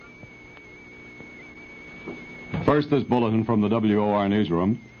First, this bulletin from the WOR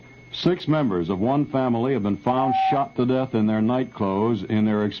newsroom. 6 members of one family have been found shot to death in their night clothes in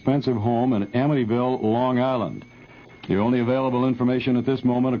their expensive home in Amityville, Long Island. The only available information at this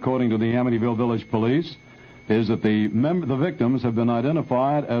moment, according to the Amityville Village Police, is that the victims have been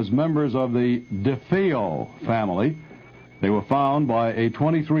identified as members of the DeFeo family. They were found by a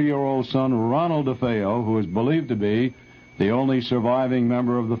 23-year-old son, Ronald DeFeo, who is believed to be the only surviving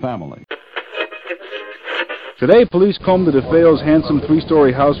member of the family. Today, police combed the DeFeo's handsome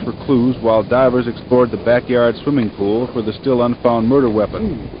 3-story house for clues while divers explored the backyard swimming pool for the still unfound murder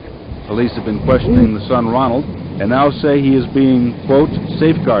weapon. Police have been questioning the son, Ronald, and now say he is being, quote,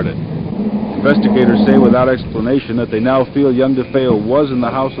 safeguarded. Investigators say without explanation that they now feel young DeFeo was in the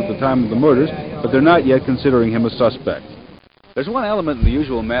house at the time of the murders, but they're not yet considering him a suspect. There's one element in the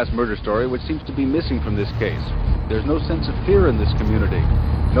usual mass murder story which seems to be missing from this case. There's no sense of fear in this community.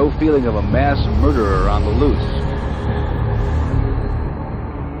 No feeling of a mass murderer on the loose.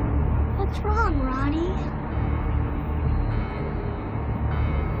 What's wrong, Ronnie?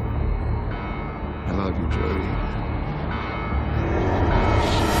 I love you, Jody.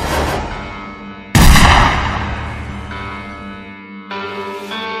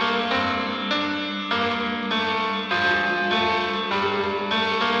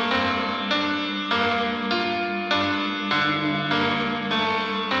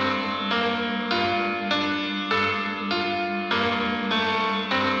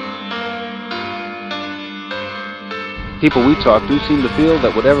 People we talked to seem to feel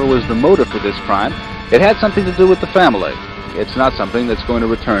that whatever was the motive for this crime, it had something to do with the family. It's not something that's going to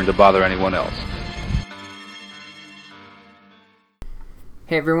return to bother anyone else.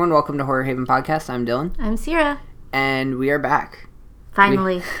 Hey everyone, welcome to Horror Haven Podcast. I'm Dylan. I'm Sierra. And we are back.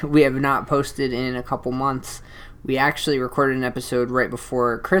 Finally. We have not posted in a couple months. We actually recorded an episode right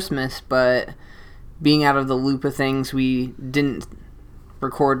before Christmas, but being out of the loop of things, we didn't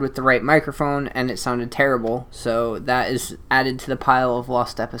record with the right microphone, and it sounded terrible, so that is added to the pile of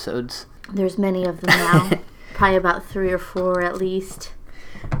lost episodes. There's many of them now. Probably about 3 or 4 at least.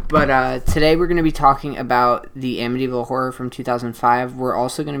 But today we're going to be talking about the Amityville Horror from 2005. We're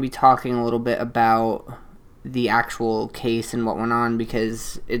also going to be talking a little bit about the actual case and what went on,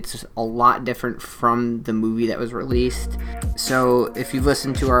 because it's a lot different from the movie that was released. So if you've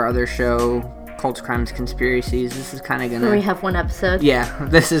listened to our other show, Cults, Crimes, Conspiracies, this is kind of gonna... We have one episode. Yeah,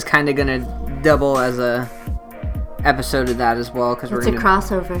 this is kind of gonna double as a episode of that as well, because we're gonna... It's a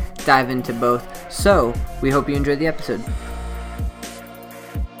crossover. ...dive into both. So, we hope you enjoyed the episode.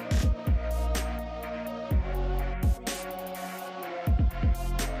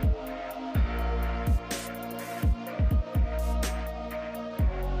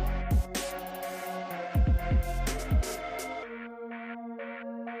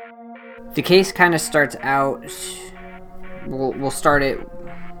 The case kind of starts out, we'll start it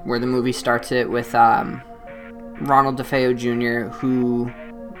where the movie starts it, with Ronald DeFeo Jr., who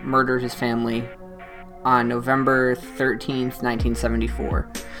murdered his family on November 13th,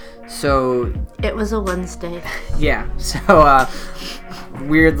 1974. So... It was a Wednesday. Yeah, so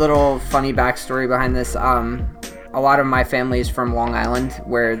weird little funny backstory behind this. A lot of my family is from Long Island,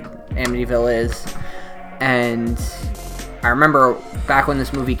 where Amityville is, and I remember back when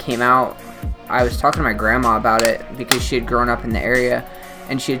this movie came out, I was talking to my grandma about it because she had grown up in the area,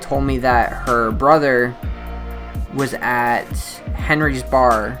 and she had told me that her brother was at Henry's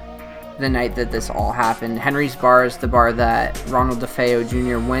Bar the night that this all happened. Henry's Bar is the bar that Ronald DeFeo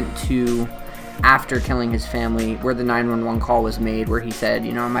Jr. went to after killing his family, where the 911 call was made, where he said,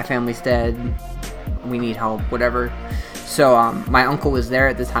 you know, my family's dead, we need help, whatever. So my uncle was there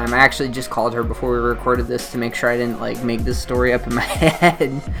at the time. I actually just called her before we recorded this to make sure I didn't make this story up in my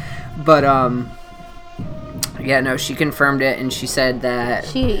head. But yeah, no, she confirmed it, and she said that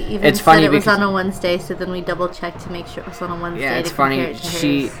she even it's said funny it was because, on a Wednesday, so then we double checked to make sure it was on a Wednesday. Yeah, it's funny.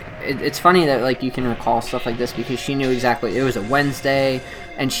 It's funny that you can recall stuff like this, because she knew exactly it was a Wednesday,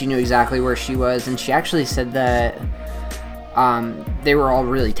 and she knew exactly where she was, and she actually said that they were all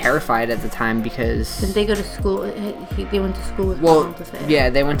really terrified at the time because... Did they go to school? They went to school with Ronald DeFeo. Yeah,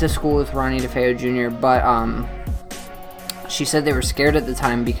 they went to school with Ronnie DeFeo Jr., but she said they were scared at the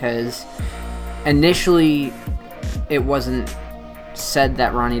time because initially it wasn't said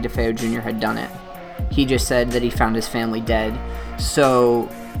that Ronnie DeFeo Jr. had done it. He just said that he found his family dead. So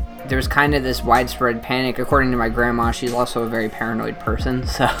there was kind of this widespread panic. According to my grandma, she's also a very paranoid person,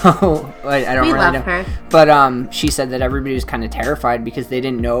 so I don't really love know. her. But she said that everybody was kind of terrified because they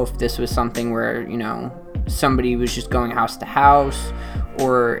didn't know if this was something where, you know, somebody was just going house to house,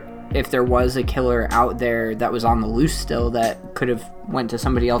 or if there was a killer out there that was on the loose still that could have went to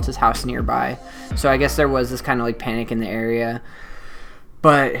somebody else's house nearby. So I guess there was this kind of like panic in the area.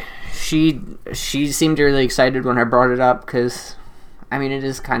 But she seemed really excited when I brought it up because, I mean, it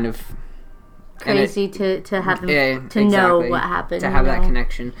is kind of crazy to have them to exactly, know what happened. To have that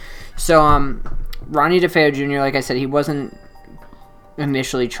connection. So Ronnie DeFeo Jr., like I said, he wasn't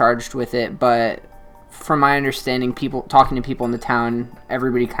initially charged with it, but from my understanding, talking to people in the town,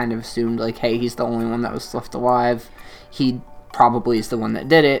 everybody kind of assumed, like, hey, he's the only one that was left alive. He probably is the one that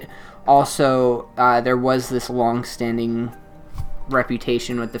did it. Also, there was this long-standing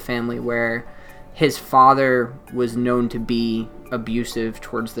reputation with the family where his father was known to be abusive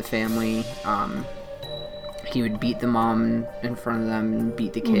towards the family. He would beat the mom in front of them and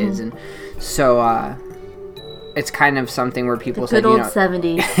beat the kids. And so, it's kind of something where people said, good old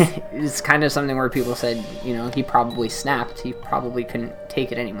 70s. It's kind of something where people said, he probably snapped. He probably couldn't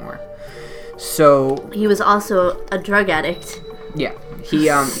take it anymore. So he was also a drug addict. Yeah, he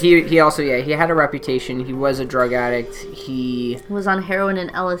also he had a reputation. He was a drug addict. He was on heroin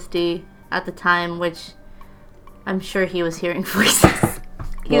and LSD at the time, which I'm sure he was hearing voices.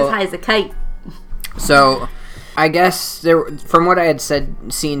 He was high as a kite. So, I guess from what I had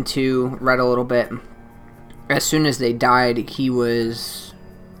seen too, read a little bit. As soon as they died, he was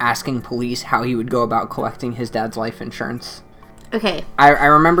asking police how he would go about collecting his dad's life insurance. Okay. I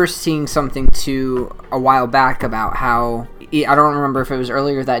remember seeing something too a while back about how, I don't remember if it was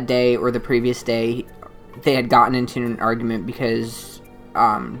earlier that day or the previous day, they had gotten into an argument because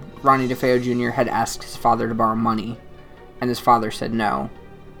Ronnie DeFeo Jr. had asked his father to borrow money, and his father said no.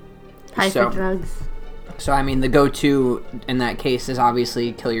 High for drugs. So, I mean, the go-to in that case is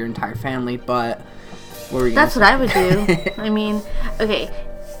obviously kill your entire family, but... That's what I would do. I mean, okay,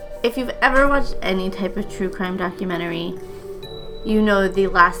 if you've ever watched any type of true crime documentary, you know the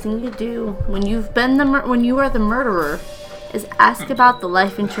last thing you do when you are the murderer is ask about the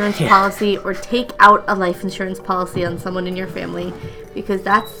life insurance policy or take out a life insurance policy on someone in your family, because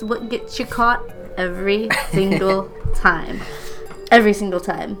that's what gets you caught every single time. Every single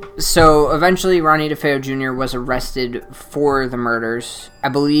time. So eventually Ronnie DeFeo Jr. was arrested for the murders. I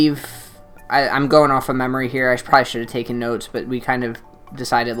believe... I'm going off of memory here. I probably should have taken notes, but we kind of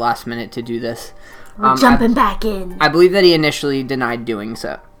decided last minute to do this. We're jumping back in. I believe that he initially denied doing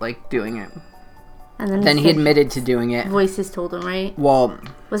it. And then he admitted to doing it. Voices told him, right? Well...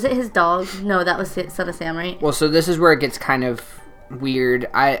 Was it his dog? No, that was Son of Sam, right? Well, so this is where it gets kind of weird.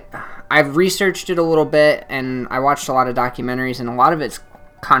 I've researched it a little bit, and I watched a lot of documentaries, and a lot of it's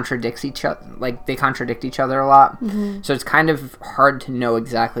contradicts each other, like they contradict each other a lot. So it's kind of hard to know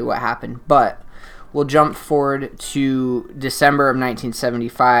exactly what happened, but we'll jump forward to December of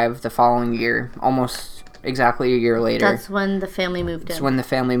 1975, the following year, almost exactly a year later. That's when the family moved in. That's when the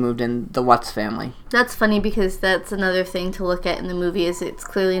family moved in, the Lutz family. That's funny because that's another thing to look at in the movie is it's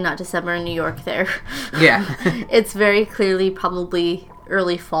clearly not December in New York there. Yeah. It's very clearly probably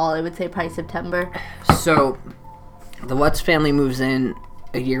early fall, I would say probably September. So the Lutz family moves in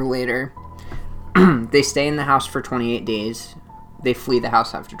a year later. They stay in the house for 28 days. They flee the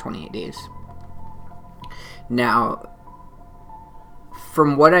house after 28 days. Now,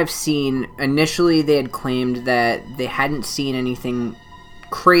 from what I've seen, initially they had claimed that they hadn't seen anything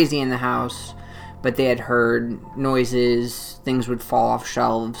crazy in the house, but they had heard noises, things would fall off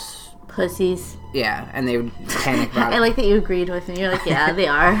shelves. Pussies. Yeah, and they would panic about it. I like that you agreed with me. You're like, yeah, they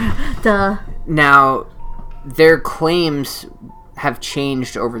are. Duh. Now, their claims have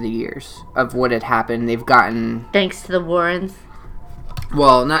changed over the years of what had happened. They've gotten... Thanks to the Warrens.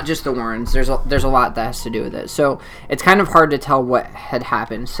 Well, not just the Warrens. There's a lot that has to do with it. So, it's kind of hard to tell what had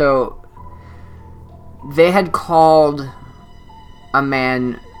happened. So, they had called a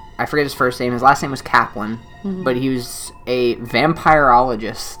man... I forget his first name. His last name was Kaplan. Mm-hmm. But he was a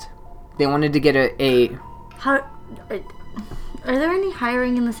vampirologist. They wanted to get a... How... Are there any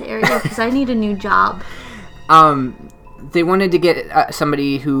hiring in this area? Because I need a new job. They wanted to get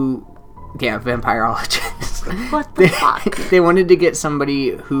somebody who... Yeah, vampirologist. What the fuck? They wanted to get somebody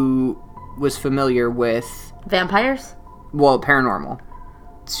who was familiar with... Vampires? Well, paranormal.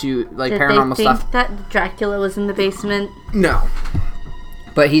 Did paranormal they stuff. think that Dracula was in the basement? No.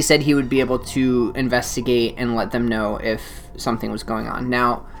 But he said he would be able to investigate and let them know if something was going on.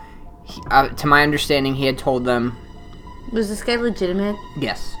 Now, to my understanding, he had told them... Was this guy legitimate?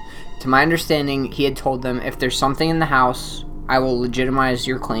 Yes. To my understanding, he had told them, if there's something in the house, I will legitimize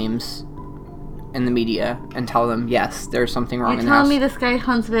your claims in the media and tell them, yes, there's something wrong in the house. You're telling me this guy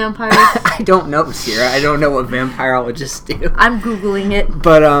hunts vampires? I don't know, Sierra. I don't know what vampirologists do. I'm Googling it.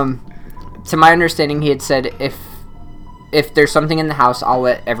 But, to my understanding, he had said, if if there's something in the house, I'll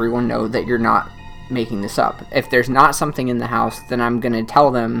let everyone know that you're not making this up. If there's not something in the house, then I'm going to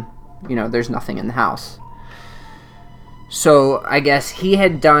tell them, there's nothing in the house. So I guess he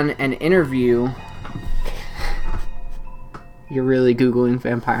had done an interview. You're really Googling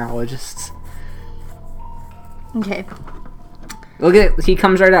vampirologists. Okay. Look at it. He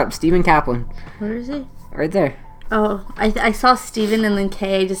comes right up. Stephen Kaplan. Where is he? Right there. Oh, I saw Stephen and then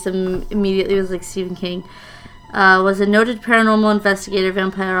K. I just immediately was like Stephen King. Was a noted paranormal investigator,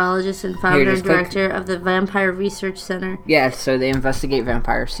 vampirologist, and founder and director of the Vampire Research Center. Yeah, so they investigate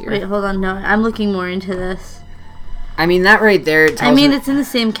vampires here. Wait, hold on. No, I'm looking more into this. I mean, that right there tells me... it's in the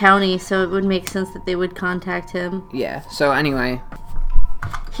same county, so it would make sense that they would contact him. Yeah, so anyway...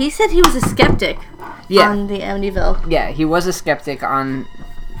 He said he was a skeptic on the Amityville. Yeah, he was a skeptic on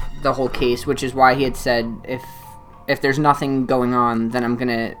the whole case, which is why he had said, if there's nothing going on, then I'm going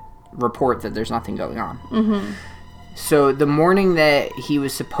to report that there's nothing going on. Mm-hmm. So the morning that he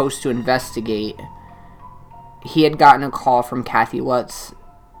was supposed to investigate, he had gotten a call from Kathy Lutz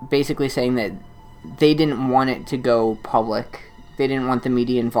basically saying that they didn't want it to go public. They didn't want the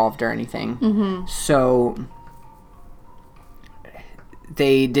media involved or anything. Mm-hmm. So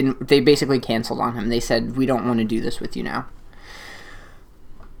they basically canceled on him. They said, we don't want to do this with you now.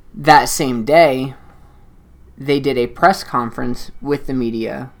 That same day, they did a press conference with the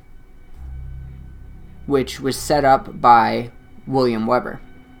media, which was set up by William Weber.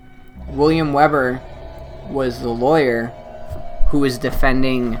 William Weber was the lawyer who was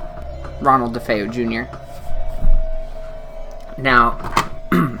defending Ronald DeFeo Jr. Now,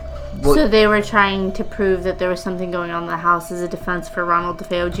 so they were trying to prove that there was something going on in the house as a defense for Ronald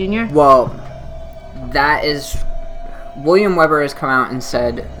DeFeo Jr.? Well, that is... William Weber has come out and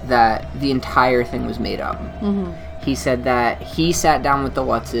said that the entire thing was made up. Mm-hmm. He said that he sat down with the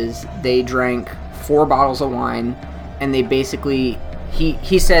Lutzes, they drank 4 bottles of wine, and they basically...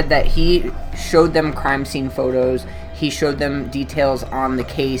 He said that he showed them crime scene photos, he showed them details on the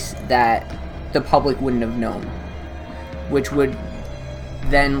case that the public wouldn't have known, which would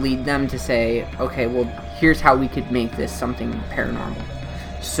then lead them to say, okay, well, here's how we could make this something paranormal.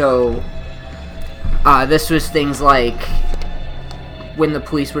 So, this was things like when the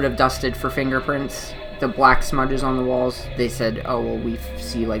police would have dusted for fingerprints, the black smudges on the walls, they said, oh, well, we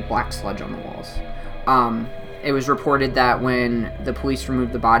see, like, black sludge on the walls. It was reported that when the police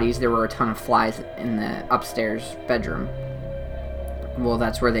removed the bodies, there were a ton of flies in the upstairs bedroom. Well,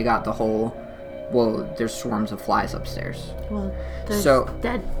 that's where they got the whole, well, there's swarms of flies upstairs. Well, there's So-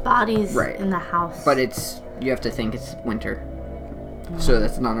 dead bodies Right. in the house. But you have to think it's winter. So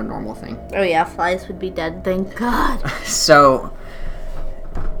that's not a normal thing. Oh yeah, flies would be dead, thank God. So,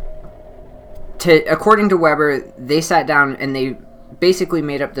 according to Weber, they sat down and they basically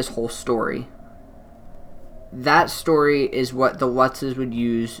made up this whole story. That story is what the Lutzes would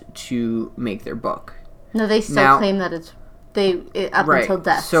use to make their book. No, they still Now- claim that it's up Right. until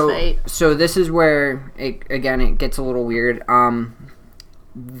death, So, right? so this is where it gets a little weird.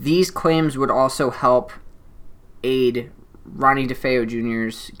 These claims would also help aid Ronnie DeFeo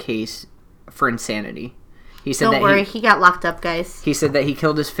Jr.'s case for insanity. He said Don't worry, he got locked up, guys. He said that he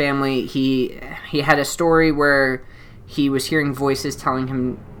killed his family. He had a story where he was hearing voices telling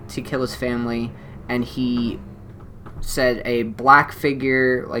him to kill his family, and he said a black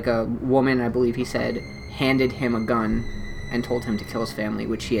figure, like a woman, I believe he said, handed him a gun and told him to kill his family,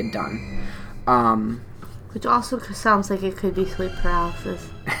 which he had done. Which also sounds like it could be sleep paralysis.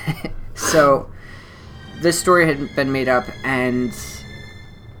 So, this story had been made up, and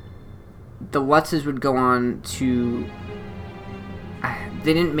the Lutzes would go on to...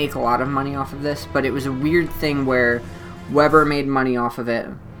 They didn't make a lot of money off of this, but it was a weird thing where Weber made money off of it.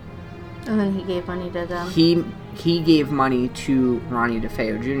 And then he gave money to them. He gave money to Ronnie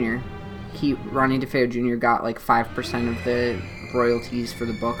DeFeo Jr. Ronnie DeFeo Jr. got like 5% of the royalties for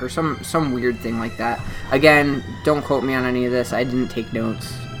the book, or some weird thing like that. Again, don't quote me on any of this. I didn't take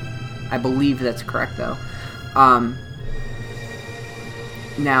notes. I believe that's correct, though.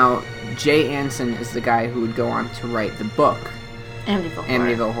 Now, Jay Anson is the guy who would go on to write the book,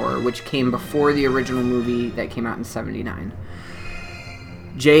 Amityville Horror, which came before the original movie that came out in 1979.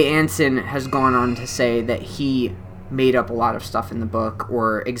 Jay Anson has gone on to say that he made up a lot of stuff in the book,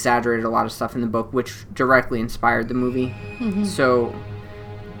 or exaggerated a lot of stuff in the book, which directly inspired the movie. Mm-hmm. So,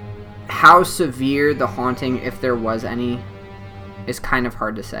 how severe the haunting, if there was any, is kind of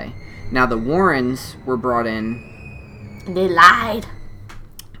hard to say. Now, the Warrens were brought in. They lied.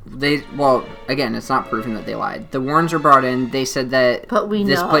 Well, again, it's not proven that they lied. The Warrens were brought in. They said that But we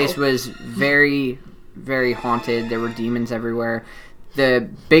this know. place was very, very haunted. There were demons everywhere. The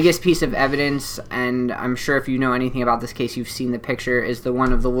biggest piece of evidence, and I'm sure if you know anything about this case, you've seen the picture, is the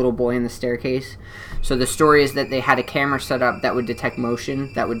one of the little boy in the staircase. So the story is that they had a camera set up that would detect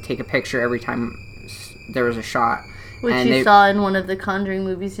motion, that would take a picture every time there was a shot. Which and you saw in one of the Conjuring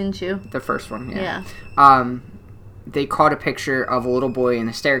movies, didn't you? The first one, yeah. Yeah. They caught a picture of a little boy in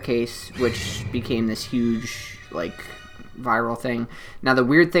a staircase, which became this huge, like, viral thing. Now, the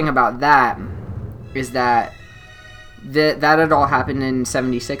weird thing about that is that that had all happened in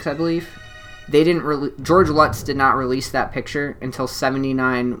 76, I believe. They didn't George Lutz did not release that picture until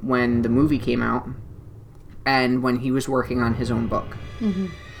 79 when the movie came out and when he was working on his own book. Mm-hmm.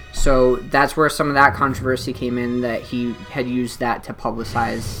 So that's where some of that controversy came in, that he had used that to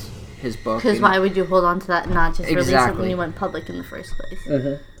publicize his book. Because why would you hold on to that and not just release it when you went public in the first place?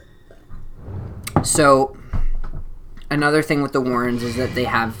 Mm-hmm. So another thing with the Warrens is that they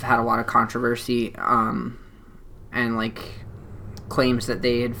have had a lot of controversy and like claims that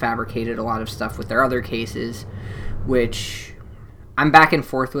they had fabricated a lot of stuff with their other cases, which I'm back and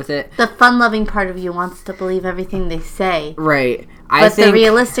forth with it. The fun-loving part of you wants to believe everything they say. Right. But the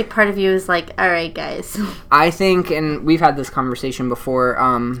realistic part of you is like, all right, guys. I think, and we've had this conversation before.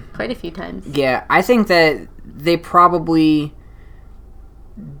 Quite a few times. Yeah, I think that they probably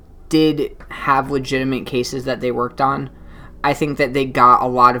did have legitimate cases that they worked on. I think that they got a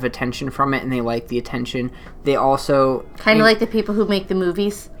lot of attention from it, and they liked the attention. They also... Kind of like the people who make the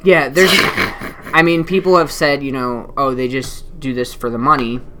movies. Yeah, there's... I mean, people have said, you know, oh, they just do this for the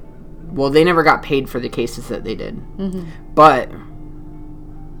money. Well, they never got paid for the cases that they did. Mm-hmm. But...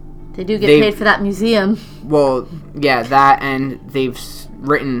 They do get paid for that museum. Well, yeah, that, and they've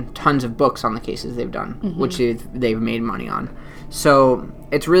written tons of books on the cases they've done, mm-hmm. which they've made money on. So,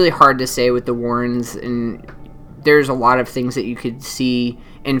 it's really hard to say with the Warrens, and... There's a lot of things that you could see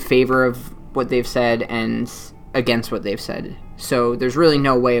in favor of what they've said and against what they've said. So there's really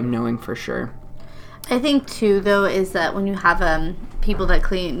no way of knowing for sure. I think, too, though, is that when you have people that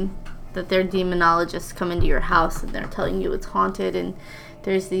claim that they're demonologists come into your house and they're telling you it's haunted and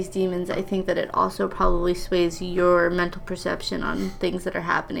there's these demons, I think that it also probably sways your mental perception on things that are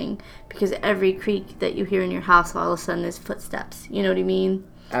happening. Because every creak that you hear in your house all of a sudden is footsteps. You know what I mean?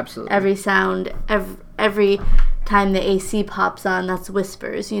 Absolutely. Every sound, every time the AC pops on, that's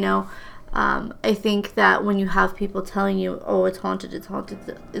whispers, you know. I think that when you have people telling you, oh, it's haunted, it's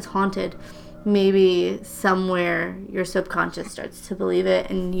haunted, it's haunted, maybe somewhere your subconscious starts to believe it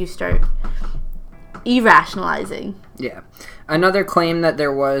and you start irrationalizing. Yeah. Another claim that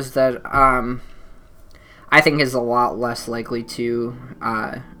there was that I think is a lot less likely to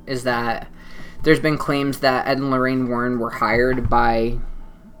is that there's been claims that Ed and Lorraine Warren were hired by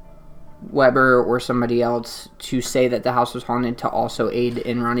Weber or somebody else to say that the house was haunted to also aid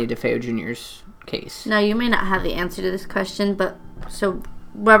in Ronnie DeFeo Jr.'s case. Now, you may not have the answer to this question, but so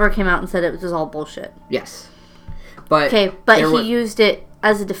Weber came out and said it was all bullshit. Yes. But okay, but he used it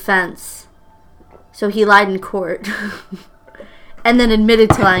as a defense. So he lied in court. And then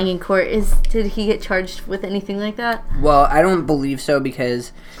admitted to lying in court. Did he get charged with anything like that? Well, I don't believe so,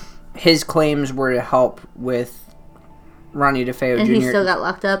 because his claims were to help with Ronnie DeFeo Jr. And he still got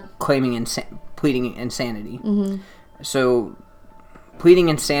locked up? Pleading insanity. Mm-hmm. So, pleading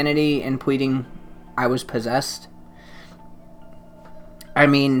insanity and pleading I was possessed. I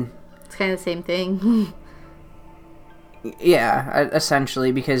mean... It's kind of the same thing. Yeah,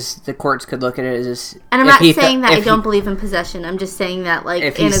 essentially, because the courts could look at it as... And I'm not saying that I don't believe in possession. I'm just saying that, like,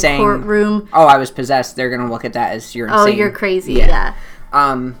 in a courtroom... Oh, I was possessed. They're going to look at that as you're insane. Oh, you're crazy, yeah.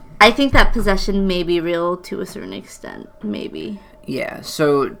 I think that possession may be real to a certain extent. Maybe. Yeah,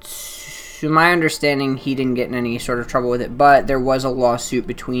 so to my understanding, he didn't get in any sort of trouble with it, but there was a lawsuit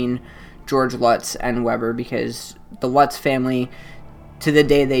between George Lutz and Weber because the Lutz family, to the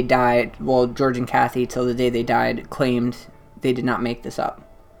day they died, well, George and Kathy, till the day they died, claimed they did not make this up.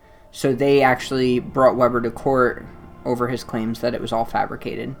 So they actually brought Weber to court over his claims that it was all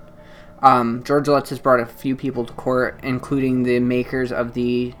fabricated. George Lutz has brought a few people to court, including the makers of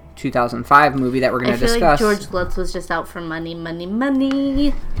the 2005 movie that we're going to discuss. I feel like George Lutz was just out for money.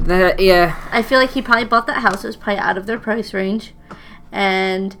 Yeah. I feel like he probably bought that house. It was probably out of their price range.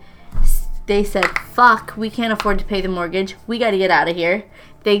 And they said, fuck, we can't afford to pay the mortgage. We got to get out of here.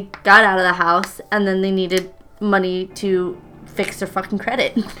 They got out of the house, and then they needed money to fix their fucking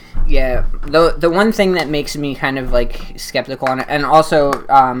credit. Yeah. The one thing that makes me kind of, like, skeptical on it, and also,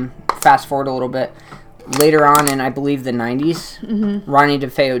 fast forward a little bit, later on in, I believe, the 90s, mm-hmm. Ronnie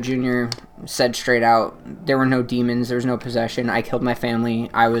DeFeo Jr. said straight out, there were no demons, there was no possession, I killed my family,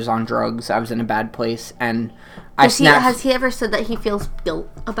 I was on drugs, I was in a bad place, and I snapped... Has he ever said that he feels guilt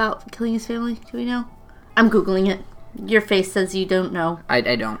about killing his family? Do we know? I'm Googling it. Your face says you don't know. I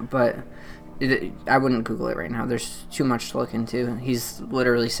don't, but I wouldn't Google it right now. There's too much to look into. He's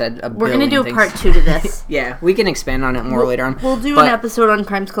literally said a We're billion going to do a things. part 2 to this. Yeah, we can expand on it more later on. We'll do But an episode on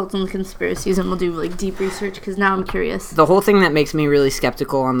crimes, cults, and conspiracies, and we'll do like deep research because now I'm curious. the whole thing that makes me really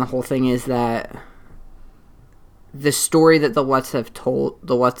skeptical on the whole thing is that the story that the Lutz have told,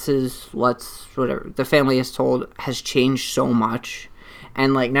 the family has told, has changed so much.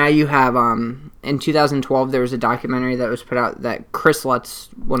 And like now you have in 2012 there was a documentary that was put out that Chris Lutz,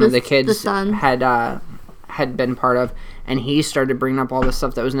 one of the kids, son. had been part of, and he started bringing up all this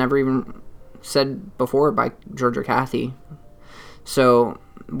stuff that was never even said before by George or Kathy. So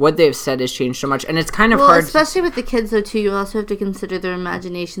what they've said has changed so much, and it's kind of hard. Especially with the kids though too. You also have to consider their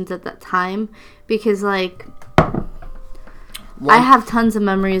imaginations at that time because like I have tons of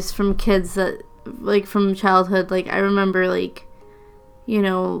memories from kids that like from childhood. Like I remember like, you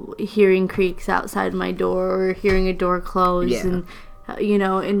know, hearing creaks outside my door or hearing a door close and you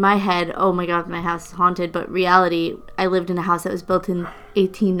know, in my head, oh my god, my house is haunted, but reality, I lived in a house that was built in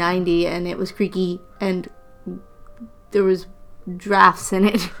 1890 and it was creaky and there was drafts in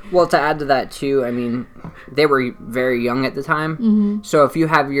it. Well, to add to that too, I mean, they were very young at the time. So if you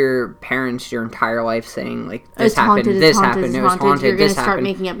have your parents your entire life saying like this happened, it was haunted, you're going to this start happened.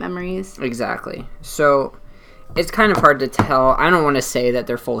 making up memories. Exactly. So it's kind of hard to tell. I don't want to say that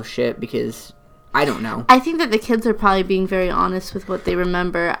they're full of shit because I don't know. I think that the kids are probably being very honest with what they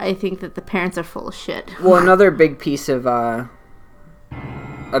remember. I think that the parents are full of shit. Well, another big piece of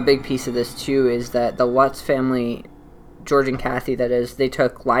this too is that the Lutz family, George and Kathy, that is, they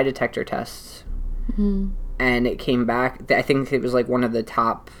took lie detector tests, and it came back. I think it was like one of the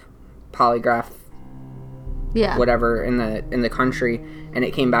top polygraph, whatever in the country, and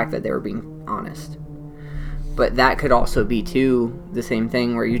it came back that they were being honest. But that could also be, too, the same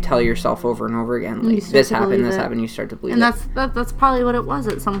thing where you tell yourself over and over again, like, this happened, you start to believe it. And that's probably what it was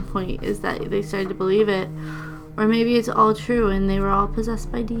at some point, is that they started to believe it. Or maybe it's all true and they were all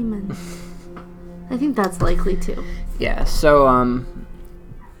possessed by demons. I think that's likely, too. Yeah, so,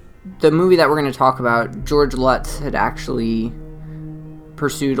 the movie that we're going to talk about, George Lutz had actually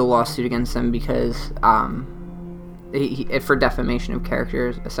pursued a lawsuit against them because, for defamation of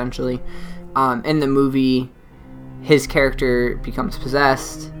characters, essentially. In the movie, his character becomes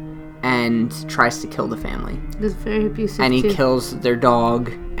possessed and tries to kill the family. It's very abusive, and he kills their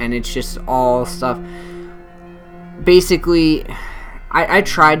dog, and it's just all stuff. Basically, I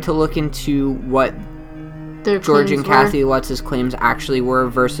tried to look into what their George and Kathy Lutz's claims actually were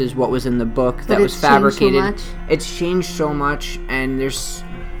versus what was in the book that was fabricated. It's changed so much, and there's...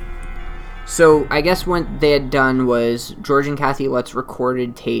 So, I guess what they had done was George and Kathy Lutz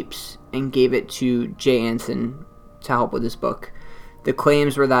recorded tapes and gave it to Jay Anson to help with his book. The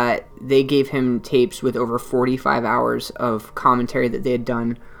claims were that they gave him tapes with over 45 hours of commentary that they had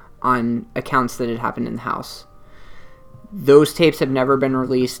done on accounts that had happened in the house. Those tapes have never been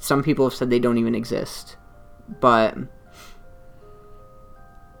released. Some people have said they don't even exist. But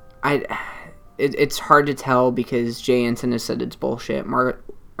it's hard to tell because Jay Anson has said it's bullshit.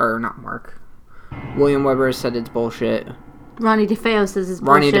 William Weber has said it's bullshit. Ronnie DeFeo says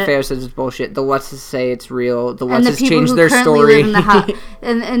it's bullshit. The Lutzes say it's real. The Lutzes changed their story.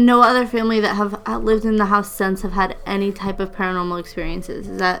 and no other family that have lived in the house since have had any type of paranormal experiences.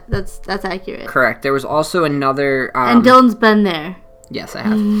 That's accurate? Correct. There was also another... and Dylan's been there. Yes, I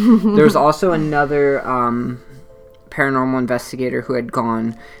have. There was also another paranormal investigator who had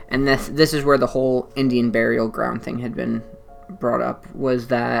gone, and this is where the whole Indian burial ground thing had been brought up, was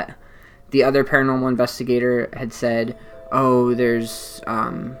that the other paranormal investigator had said, oh, there's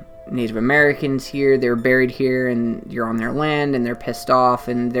Native Americans here, they're buried here, and you're on their land, and they're pissed off,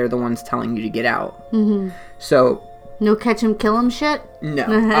 and they're the ones telling you to get out. Mm-hmm. So... No catch 'em, kill 'em shit? No.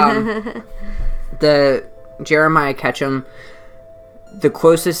 The Jeremiah Ketchum, the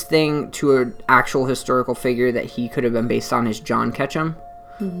closest thing to an actual historical figure that he could have been based on is John Ketchum,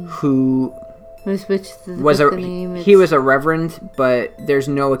 who... He was a reverend, but there's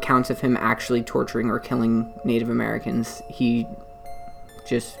no accounts of him actually torturing or killing Native Americans. He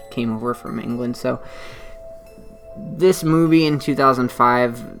just came over from England. So this movie in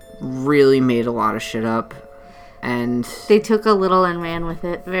 2005 really made a lot of shit up, and they took a little and ran with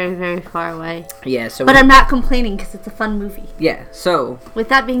it very, very far away. Yeah. So, but I'm not complaining because it's a fun movie. Yeah. So with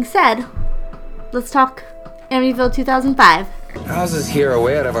that being said, let's talk Amityville 2005. Houses here are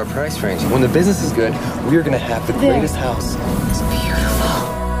way out of our price range. When the business is good, we're gonna have the greatest house. It's beautiful.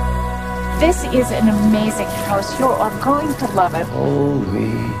 This is an amazing house. You are going to love it.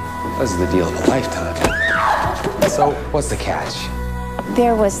 Holy, this is the deal of a lifetime. So, what's the catch?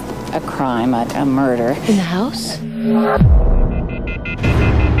 There was a crime, a murder. In the house?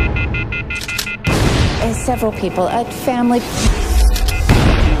 Several people, a family.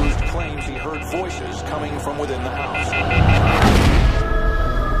 Accused claims he heard voices coming from within the house.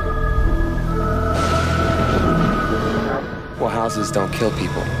 Well, houses don't kill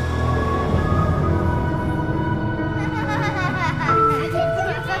people.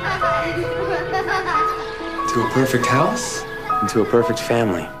 To a perfect house and to a perfect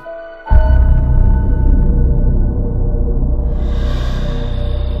family.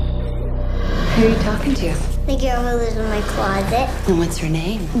 Who are you talking to? The girl who lives in my closet. And what's her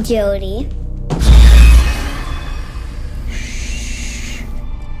name? Jody.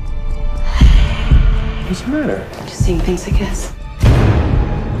 What's the matter? Just seeing things, I guess.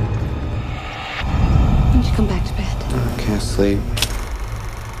 When did you come back to bed? I can't sleep.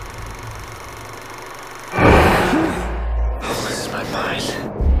 This is my mind.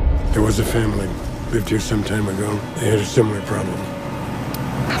 There was a family lived here some time ago. They had a similar problem.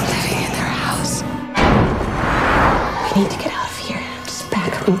 I'm living in their house. We need to get out of here. Just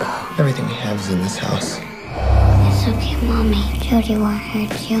pack up and go. Everything we have is in this house. It's okay, Mommy. Jody won't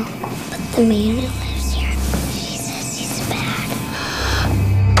hurt you. But the man who lives here, she says he's bad.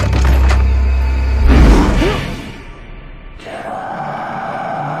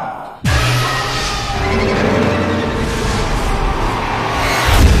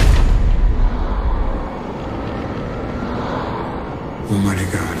 Almighty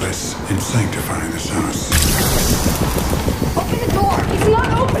God, bless and sanctify this house. Open the door! It's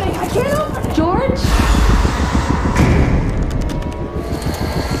not opening! I can't open it! George?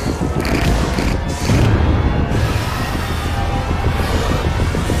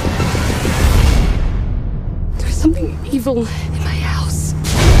 There's something evil in my house.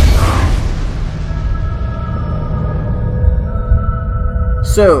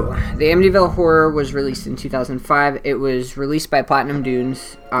 So, the Amityville Horror was released in 2005. It was released by Platinum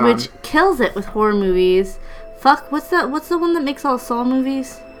Dunes. Which kills it with horror movies. Fuck, what's the one that makes all Saw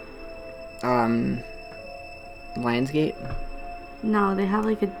movies? Lionsgate? No, they have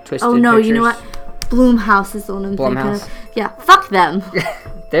like a... Twisted Oh no, Pictures. you know what? Blumhouse is the one I'm thinking Blumhouse. of. Yeah, fuck them.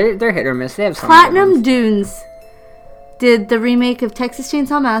 They're hit or miss. They have some Platinum good ones. Dunes did the remake of Texas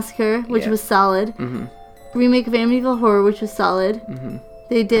Chainsaw Massacre, which was solid. Mm-hmm. Remake of Amityville Horror, which was solid. Mm-hmm.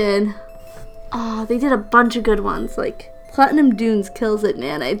 They did a bunch of good ones. Like, Platinum Dunes kills it,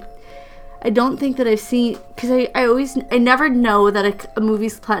 man. I don't think that I've seen, because I never know that a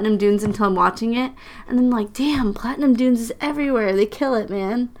movie's Platinum Dunes until I'm watching it, and I'm like, damn, Platinum Dunes is everywhere. They kill it,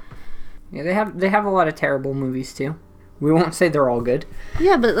 man. Yeah, they have a lot of terrible movies too. We won't say they're all good.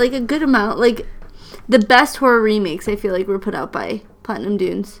 Yeah, but like a good amount. Like, the best horror remakes I feel like were put out by Platinum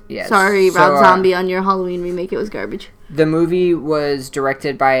Dunes. Yes. Sorry, So, Rob Zombie, on your Halloween remake, it was garbage. The movie was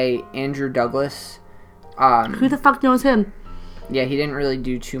directed by Andrew Douglas. Who the fuck knows him? Yeah, he didn't really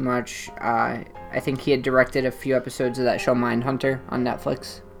do too much. I think he had directed a few episodes of that show Mindhunter on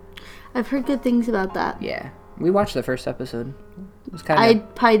Netflix. I've heard good things about that. Yeah. We watched the first episode. It was kind of... I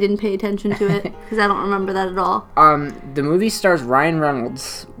probably didn't pay attention to it because I don't remember that at all. The movie stars Ryan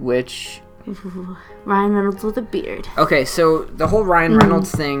Reynolds, which... Ryan Reynolds with a beard. Okay, so the whole Ryan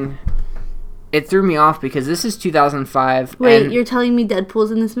Reynolds thing, it threw me off because this is 2005. Wait, and you're telling me Deadpool's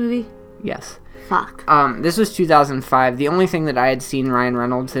in this movie? Yes. Fuck. This was 2005. The only thing that I had seen Ryan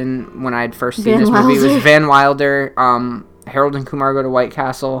Reynolds in when I had first seen Van this movie Wilder. was Van Wilder, Harold and Kumar Go to White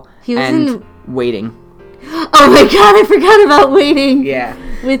Castle, He was and in- Waiting. Oh my god, I forgot about Waiting. Yeah.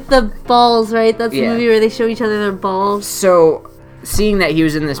 With the balls, right? That's the Yeah. movie where they show each other their balls. So, seeing that he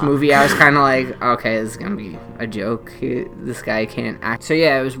was in this movie, I was kind of like, okay, this is going to be a joke. This guy can't act. So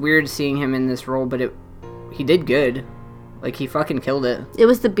yeah, it was weird seeing him in this role, but he did good. Like, he fucking killed it. It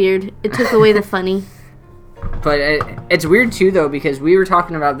was the beard. It took away the funny. But it's weird, too, though, because we were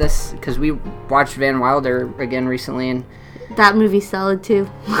talking about this, because we watched Van Wilder again recently, and... That movie's solid, too.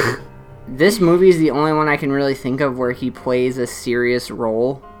 This movie is the only one I can really think of where he plays a serious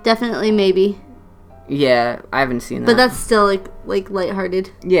role. Definitely, maybe. Yeah, I haven't seen that. But that's still, like lighthearted.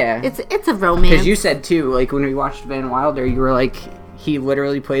 Yeah. It's a romance. Because you said, too, like, when we watched Van Wilder, you were like, he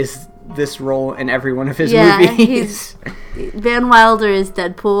literally plays this role in every one of his movies. Van Wilder is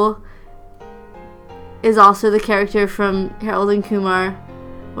Deadpool. Is also the character from Harold and Kumar.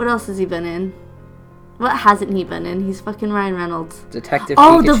 What else has he been in? What hasn't he been in? He's fucking Ryan Reynolds. Detective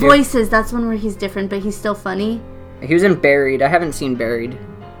Oh, Pikachu. The Voices. That's one where he's different, but he's still funny. He was in Buried. I haven't seen Buried.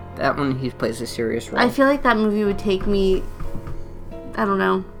 That one, he plays a serious role. I feel like that movie would take me... I don't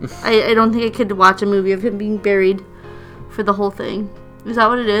know. I don't think I could watch a movie of him being buried for the whole thing. Is that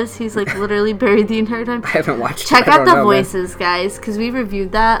what it is? He's like literally buried the entire time? I haven't watched Check it. I out don't The know, man. Voices, guys, because we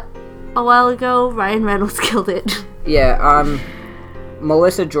reviewed that a while ago. Ryan Reynolds killed it. Yeah,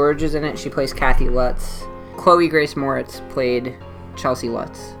 Melissa George is in it. She plays Kathy Lutz. Chloe Grace Moritz played Chelsea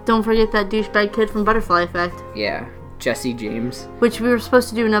Lutz. Don't forget that douchebag kid from Butterfly Effect. Yeah, Jesse James. Which we were supposed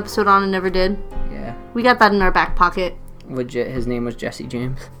to do an episode on and never did. Yeah. We got that in our back pocket. Legit, his name was Jesse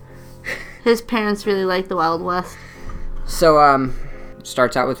James. His parents really liked the Wild West. So,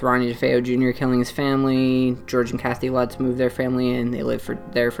 starts out with Ronnie DeFeo Jr. killing his family. George and Kathy Lutz move their family in. They live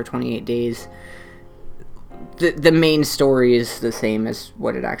there for 28 days. The main story is the same as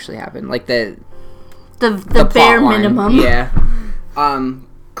what had actually happened. Like the bare plot line. minimum. Yeah.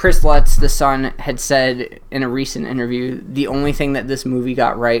 Chris Lutz, the son, had said in a recent interview, the only thing that this movie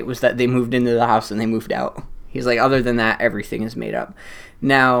got right was that they moved into the house and they moved out. He's like, other than that, everything is made up.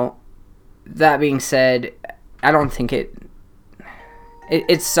 Now, that being said, I don't think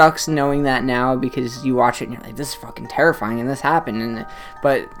it sucks knowing that now, because you watch it and you're like, this is fucking terrifying and this happened.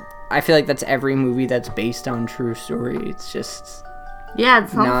 But I feel like that's every movie that's based on true story. It's just... Yeah,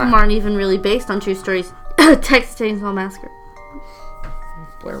 some of them aren't even really based on true stories. Texas Chainsaw Massacre.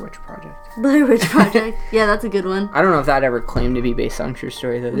 Blair Witch Project. Blair Witch Project. Yeah, that's a good one. I don't know if that ever claimed to be based on true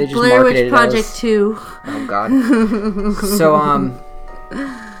story, though. They just Blair marketed Witch Project it as... 2. Oh, God. So,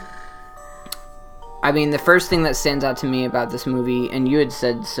 I mean, the first thing that stands out to me about this movie, and you had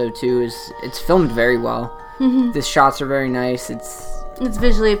said so too, is it's filmed very well. Mm-hmm. The shots are very nice. It's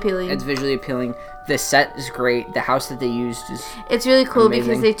visually appealing. It's visually appealing. The set is great. The house that they used is It's really cool amazing.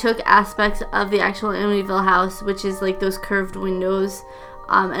 because they took aspects of the actual Amityville house, which is like those curved windows,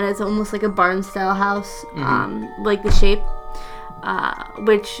 and it's almost like a barn-style house, like the shape,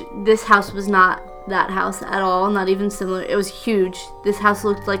 which this house was not that house at all, not even similar. It was huge. This house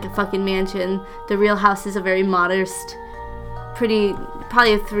looked like a fucking mansion. The real house is a very modest, probably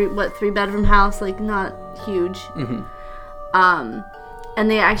a 3-bedroom house, like not huge. And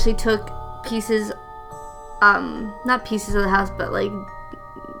they actually took pieces, not pieces of the house, but like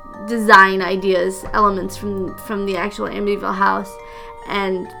design ideas, elements from the actual Amityville house,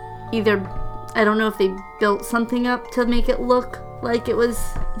 and either, I don't know if they built something up to make it look like it was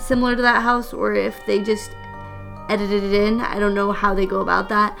similar to that house, or if they just edited it in. I don't know how they go about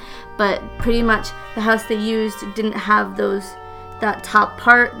that, but pretty much the house they used didn't have that top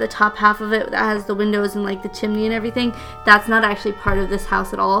part, the top half of it that has the windows and like the chimney and everything. That's not actually part of this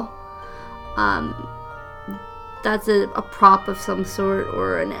house at all. That's a prop of some sort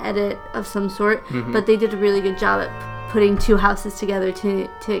or an edit of some sort, but they did a really good job at putting two houses together to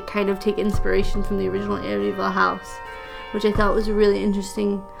kind of take inspiration from the original Amityville house, which I thought was a really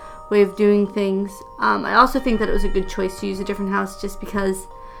interesting way of doing things. I also think that it was a good choice to use a different house, just because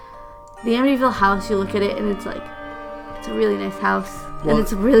the Amityville house, you look at it and it's like, it's a really nice house, and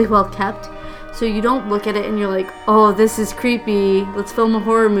it's really well kept. So you don't look at it and you're like, oh, this is creepy, let's film a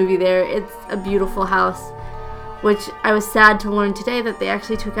horror movie there. It's a beautiful house, which I was sad to learn today that they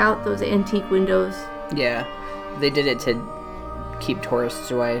actually took out those antique windows. Yeah, they did it to keep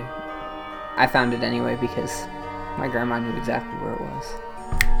tourists away. I found it anyway because my grandma knew exactly where it was.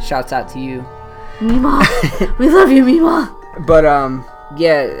 Shouts out to you, Mima. We love you, Mima. But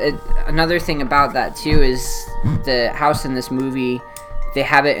yeah, another thing about that too is the house in this movie, they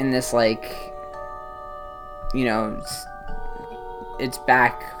have it in this, like, you know, it's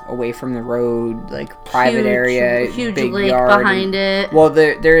back away from the road, like private area, huge big lake yard behind it. Well,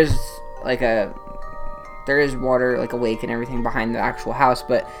 there is water, like a lake and everything behind the actual house,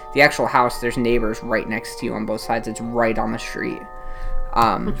 but the actual house, there's neighbors right next to you on both sides. It's right on the street.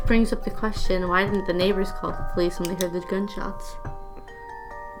 Which brings up the question, why didn't the neighbors call the police when they heard the gunshots?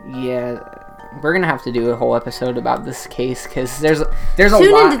 Yeah, we're gonna have to do a whole episode about this case, because there's a lot.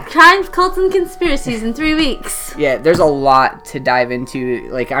 Tune into Crimes, Cults, and Conspiracies in 3 weeks. Yeah, there's a lot to dive into.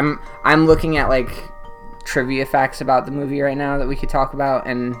 Like, I'm looking at, like, trivia facts about the movie right now that we could talk about,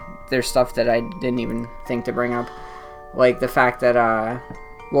 and there's stuff that I didn't even think to bring up. Like, the fact that,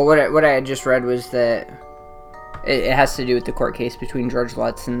 well, what I had just read was that it has to do with the court case between George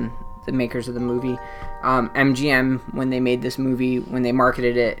Lutz and the makers of the movie. MGM, when they made this movie, when they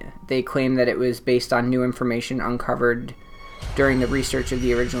marketed it, they claimed that it was based on new information uncovered during the research of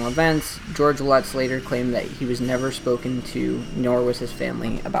the original events. George Lutz later claimed that he was never spoken to, nor was his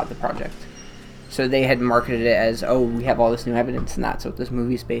family, about the project. So they had marketed it as, oh, we have all this new evidence, and that's what this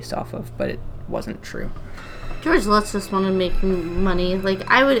movie's based off of, but it wasn't true. George Lutz just wanted to make money. Like,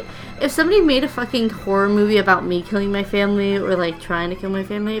 I would, if somebody made a fucking horror movie about me killing my family, or like trying to kill my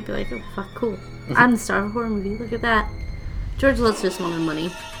family, I'd be like, oh, fuck, cool. I'm the star of a horror movie, look at that. George Lutz just wanted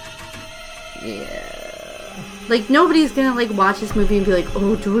money. Yeah. Like, nobody's gonna, like, watch this movie and be like,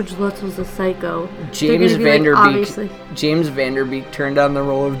 oh, George Lutz was a psycho. James They're gonna be like, obviously. James Vanderbeek turned down the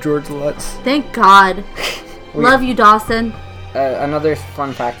role of George Lutz. Thank God. Love you, Dawson. Another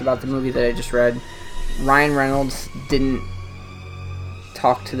fun fact about the movie that I just read, Ryan Reynolds didn't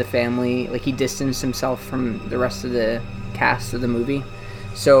talk to the family. Like, he distanced himself from the rest of the cast of the movie.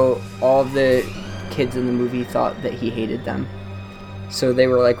 So all of the kids in the movie thought that he hated them. So they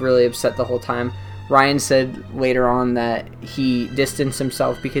were, like, really upset the whole time. Ryan said later on that he distanced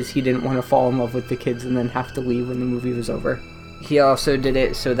himself because he didn't want to fall in love with the kids and then have to leave when the movie was over. He also did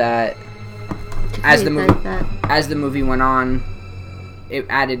it so that as the movie went on, it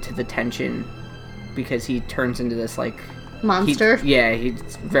added to the tension because he turns into this, like, monster.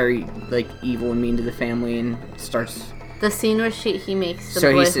 He's very, like, evil and mean to the family and starts. The scene where he makes the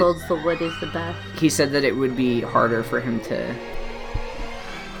boy holds the wood is the best. He said that it would be harder for him to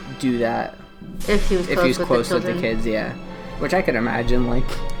do that if he was close with the kids, yeah. Which I could imagine, like,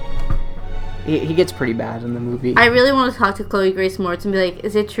 he gets pretty bad in the movie. I really want to talk to Chloe Grace Moretz and be like,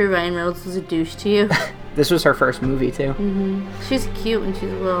 is it true Ryan Reynolds was a douche to you? This was her first movie, too. Mm-hmm. She's cute when she's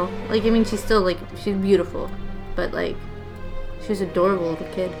little. Like, I mean, she's still, like, she's beautiful. But, like, she was an adorable little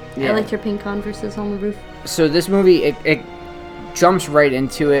kid. Yeah. I liked her pink Converses on the roof. So this movie, it jumps right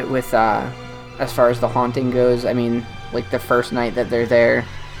into it with, as far as the haunting goes. I mean, like, the first night that they're there,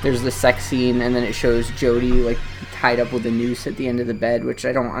 there's the sex scene, and then it shows Jodie, like, tied up with a noose at the end of the bed, which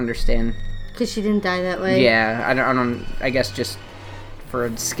I don't understand. Because she didn't die that way? Yeah, I guess just for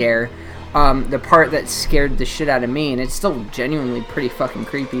a scare. The part that scared the shit out of me, and it's still genuinely pretty fucking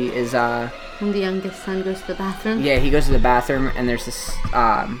creepy, is, when the youngest son goes to the bathroom? Yeah, he goes to the bathroom, and there's this,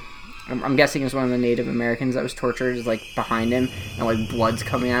 I'm guessing it's one of the Native Americans that was tortured, is, like, behind him, and, like, blood's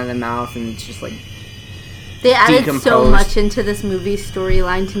coming out of the mouth, and it's just, like, they added so much into this movie's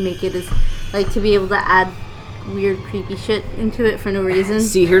storyline to make it as, like, to be able to add weird, creepy shit into it for no reason.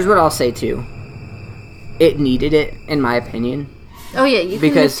 See, here's what I'll say, too. It needed it, in my opinion. Oh, yeah, you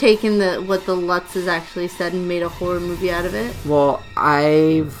could have taken what the Lutzes actually said and made a horror movie out of it. Well,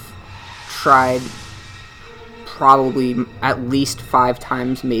 I've tried probably at least 5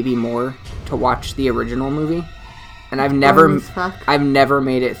 times, maybe more, to watch the original movie. And I've never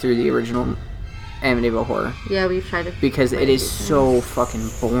made it through the original Amityville Horror. Yeah, we've tried it. Because it is so fucking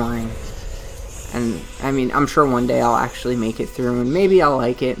boring. And, I mean, I'm sure one day I'll actually make it through, and maybe I'll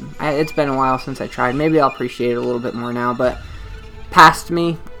like it. It's been a while since I tried. Maybe I'll appreciate it a little bit more now, but past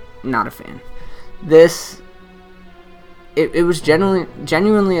me, not a fan. This, it was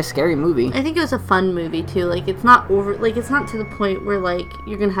genuinely a scary movie. I think it was a fun movie, too. Like, it's not it's not to the point where, like,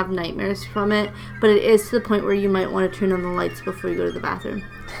 you're gonna have nightmares from it, but it is to the point where you might want to turn on the lights before you go to the bathroom.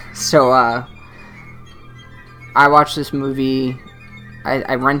 So, I watched this movie,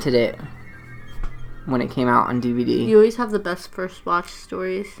 I rented it when it came out on DVD. You always have the best first watch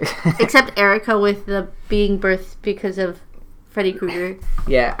stories. Except Erica with the being birthed because of Freddy Krueger.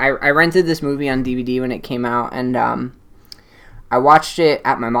 Yeah, I rented this movie on DVD when it came out, and I watched it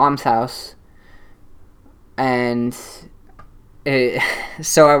at my mom's house. And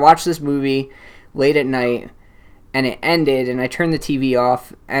so I watched this movie late at night, and it ended, and I turned the TV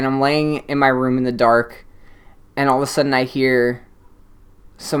off, and I'm laying in my room in the dark, and all of a sudden I hear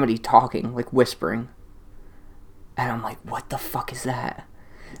somebody talking, like whispering. And I'm like, what the fuck is that?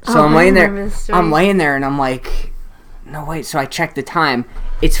 So I'm laying there and I'm like, no wait, so I checked the time.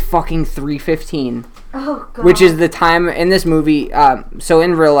 It's fucking 3:15. Oh god. Which is the time in this movie, so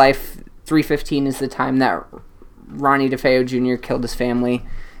in real life, 3:15 is the time that Ronnie DeFeo Jr. killed his family.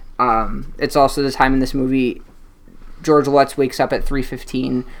 It's also the time in this movie George Lutz wakes up at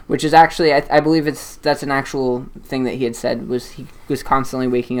 3:15, which is actually, I believe that's an actual thing that he had said, was he was constantly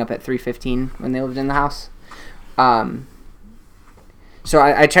waking up at 3:15 when they lived in the house. So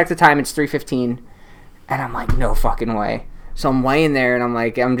I checked the time, it's 3:15, and I'm like, no fucking way. So I'm laying there, and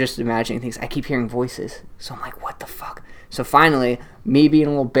I'm just imagining things. I keep hearing voices, so I'm like, what the fuck? So finally, me being a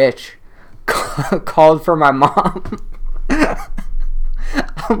little bitch, called for my mom.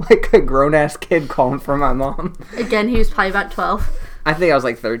 I'm like a grown-ass kid calling for my mom. Again, he was probably about 12. I think I was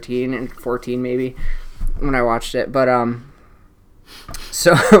like 13 and 14 maybe when I watched it. But,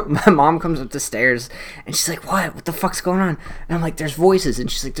 so my mom comes up the stairs and she's like, what the fuck's going on? And I'm like, there's voices.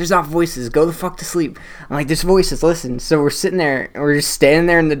 And she's like, there's not voices. Go the fuck to sleep. I'm like, there's voices. Listen. So we're sitting there and we're just standing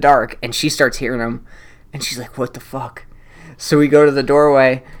there in the dark, and she starts hearing them. And she's like, what the fuck? So we go to the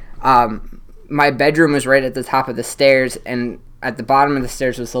doorway. My bedroom was right at the top of the stairs, and at the bottom of the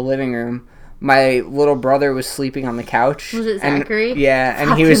stairs was the living room. my little brother was sleeping on the couch. Was it Zachary? Yeah, and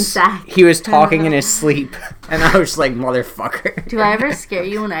Fucking Zach. he was talking in his sleep, and I was just like, motherfucker. Do I ever scare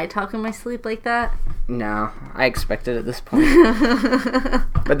you when I talk in my sleep like that? No, I expect it at this point.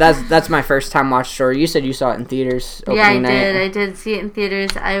 But that's my first time watching Story. You said you saw it in theaters. Yeah, I night. did. I did see it in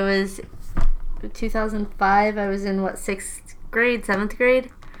theaters. I was 2005. I was in 6th grade, 7th grade,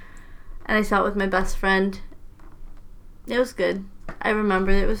 and I saw it with my best friend. It was good. I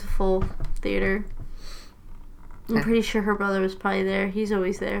remember it was a full theater. I'm pretty sure her brother was probably there. He's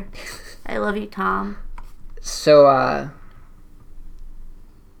always there. I love you, Tom. So,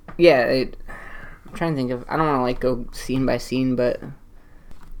 yeah, I'm trying to think of, I don't want to, go scene by scene, but...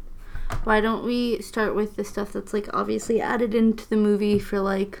 Why don't we start with the stuff that's, obviously added into the movie for,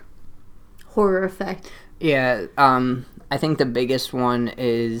 horror effect? Yeah, I think the biggest one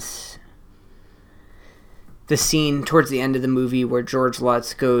is the scene towards the end of the movie where George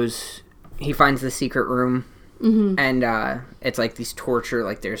Lutz he finds the secret room, and it's these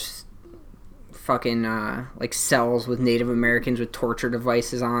torture, there's fucking cells with Native Americans with torture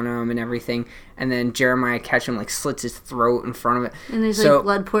devices on them and everything, and then Jeremiah Ketchum slits his throat in front of it, and there's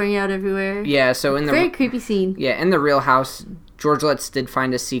blood pouring out everywhere. Yeah, so in the very creepy scene. Yeah, in the real house, George Lutz did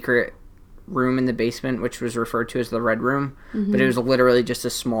find a secret room in the basement, which was referred to as the Red Room, but it was literally just a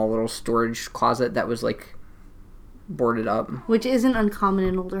small little storage closet that was boarded up, which isn't uncommon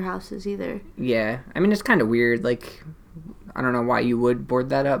in older houses either. Yeah, I mean, it's kind of weird. I don't know why you would board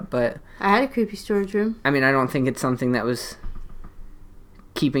that up, but I had a creepy storage room. I mean, I don't think it's something that was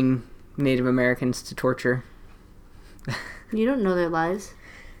keeping Native Americans to torture. You don't know their lives.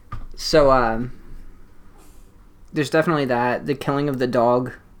 So there's definitely that, the killing of the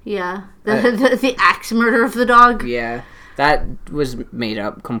dog. Yeah, the axe murder of the dog. Yeah, that was made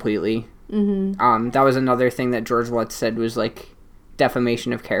up completely. That was another thing that George Lutz said was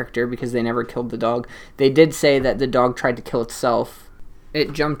defamation of character, because they never killed the dog. They did say that the dog tried to kill itself.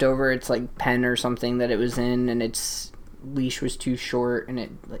 It jumped over its pen or something that it was in, and its leash was too short,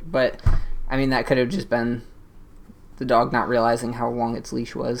 and but I mean, that could have just been the dog not realizing how long its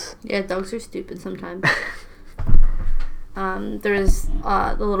leash was. Yeah, dogs are stupid sometimes. There was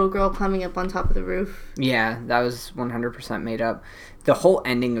the little girl climbing up on top of the roof. Yeah, that was 100% made up. The whole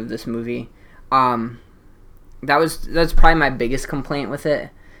ending of this movie, that's probably my biggest complaint with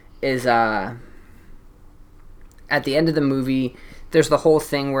it, is at the end of the movie, there's the whole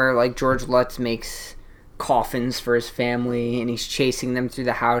thing where George Lutz makes coffins for his family, and he's chasing them through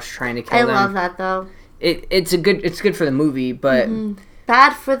the house trying to kill them. I love that though. It's good for the movie, but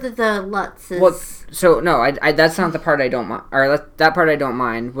bad for the Lutzes. Well, so no, I that's not the part I don't mind, or that part I don't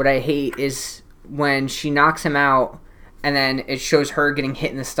mind. What I hate is when she knocks him out, and then it shows her getting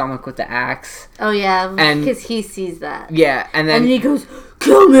hit in the stomach with the axe. Oh yeah, because he sees that. Yeah, and then he goes,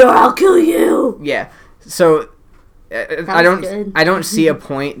 "Kill me or I'll kill you." Yeah, so I don't see a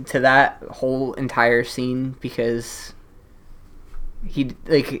point to that whole entire scene, because he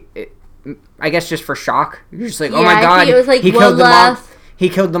I guess just for shock, you're just oh my god, it was he killed the mom. He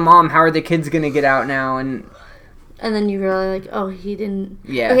killed the mom. How are the kids gonna get out now? And then you realize oh, he didn't.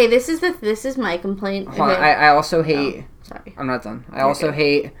 Yeah. Okay, this is my complaint. Hold on, I also hate. Oh, sorry, I'm not done. I also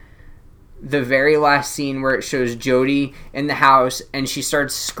hate the very last scene where it shows Jodie in the house and she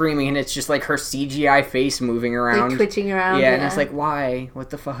starts screaming, and it's just her CGI face moving around, twitching around. Yeah, and it's why? What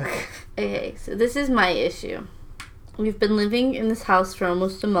the fuck? Okay, so this is my issue. We've been living in this house for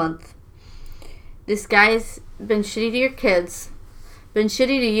almost a month. This guy's been shitty to your kids, been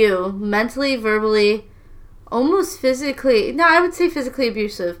shitty to you, mentally, verbally, almost physically. No, I would say physically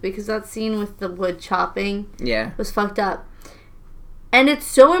abusive, because that scene with the wood chopping was fucked up. And it's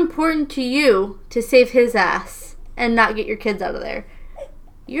so important to you to save his ass and not get your kids out of there.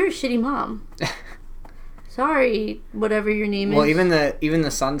 You're a shitty mom. Sorry, whatever your name is. Well, even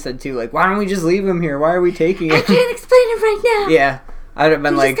the son said too, why don't we just leave him here? Why are we taking him? I can't explain it right now. Yeah, I would have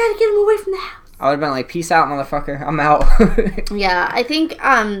been just gotta get him away from the house. I would have been peace out, motherfucker. I'm out. Yeah, I think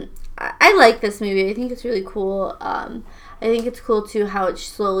I like this movie. I think it's really cool. I think it's cool too how it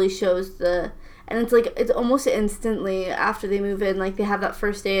slowly shows and it's it's almost instantly after they move in, they have that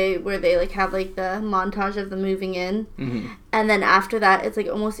first day where they have the montage of them moving in, and then after that it's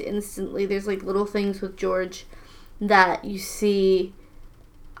almost instantly there's little things with George that you see.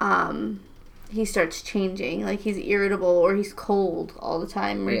 He starts changing, he's irritable or he's cold all the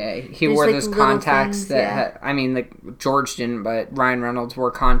time. Yeah, he wore those contacts George didn't, but Ryan Reynolds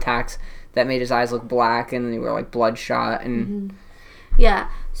wore contacts that made his eyes look black, and they were bloodshot, and yeah.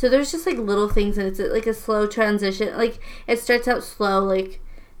 So there's just little things, and it's a slow transition. It starts out slow,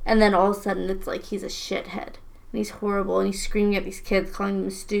 and then all of a sudden it's he's a shithead, and he's horrible, and he's screaming at these kids, calling them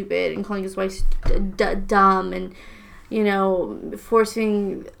stupid, and calling his wife dumb, and, you know,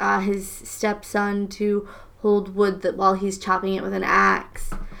 forcing his stepson to hold wood while he's chopping it with an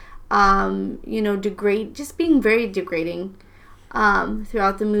axe. You know, just being very degrading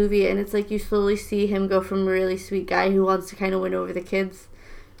throughout the movie, and it's like you slowly see him go from a really sweet guy who wants to kind of win over the kids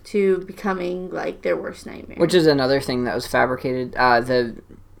to becoming like their worst nightmare. Which is another thing that was fabricated. The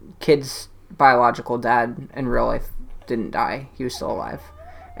kid's biological dad in real life didn't die. He was still alive.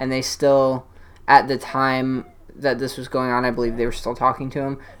 And they still, at the time that this was going on, I believe they were still talking to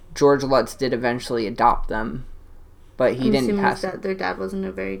him. George Lutz did eventually adopt them, but he didn't pass. That their dad wasn't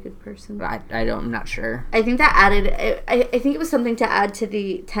a very good person. I'm not sure. I think that added. I think it was something to add to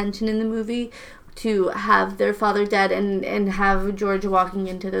the tension in the movie, to have their father dead and have George walking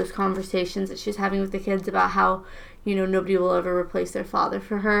into those conversations that she's having with the kids about how, you know, nobody will ever replace their father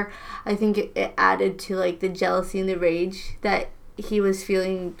for her. I think it added to like the jealousy and the rage that he was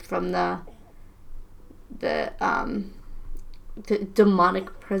feeling from the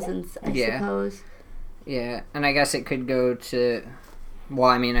demonic presence, I suppose. Yeah, and I guess it could go to, well,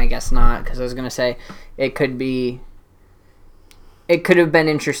 I mean, I guess not, because I was going to say, it could have been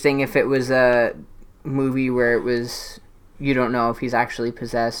interesting if it was a movie where it was, you don't know if he's actually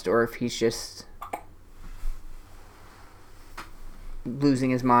possessed or if he's just losing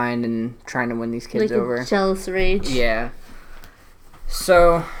his mind and trying to win these kids over. Like a jealous rage. Yeah.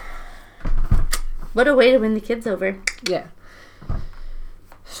 So. What a way to win the kids over. Yeah.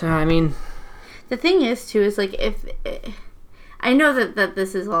 So, I mean. The thing is, too, is like I know that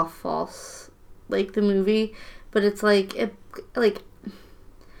this is all false, like the movie, but it's like,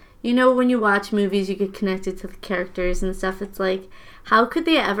 you know, when you watch movies, you get connected to the characters and stuff. It's like, how could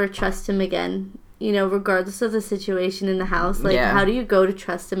they ever trust him again? You know, regardless of the situation in the house. Like, how do you go to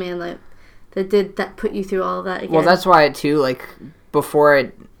trust a man that put you through all of that again? Well, that's why, too, like,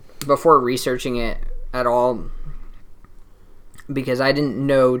 before researching it at all, because I didn't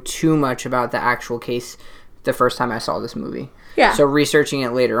know too much about the actual case the first time I saw this movie. Yeah. So researching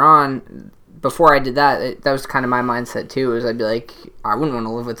it later on, before I did that, that was kind of my mindset too, is I'd be like, I wouldn't want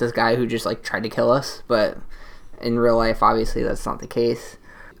to live with this guy who just like tried to kill us, but in real life, obviously that's not the case.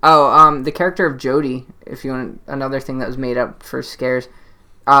 Oh, the character of Jody, if you want another thing that was made up for scares.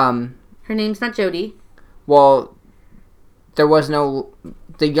 Her name's not Jody. Well, there was no,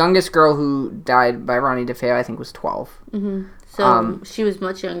 the youngest girl who died by Ronnie DeFeo, I think, was 12. Mm-hmm. So she was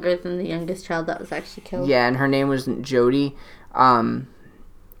much younger than the youngest child that was actually killed. Yeah, and her name was Jody.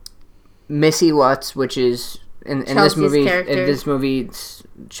 Missy Lutz, which is in this movie, it's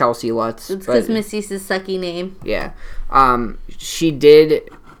Chelsea Lutz. It's because Missy's his sucky name. Yeah. She did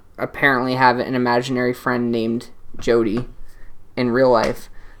apparently have an imaginary friend named Jody in real life,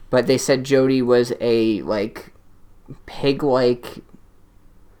 but they said Jody was a like pig-like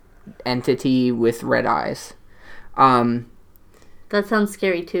entity with red eyes. That sounds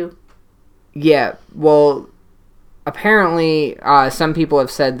scary too. Yeah, well, apparently some people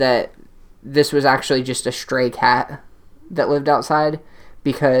have said that this was actually just a stray cat that lived outside,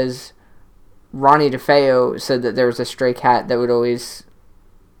 because Ronnie DeFeo said that there was a stray cat that would always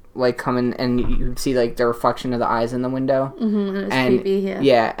like come in and you'd see like the reflection of the eyes in the window. Mm-hmm, it was creepy, yeah.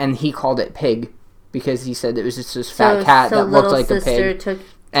 Yeah, and he called it Pig because he said it was just this fat cat that looked like a pig. Took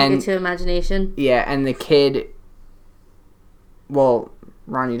it to imagination. Yeah, and the kid, well,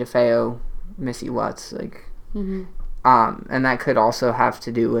 Ronnie DeFeo, Missy Lutz, like, mm-hmm. And that could also have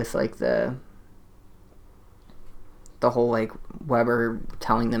to do with like the whole like Weber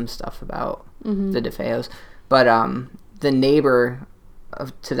telling them stuff about mm-hmm. the DeFeos. But the neighbor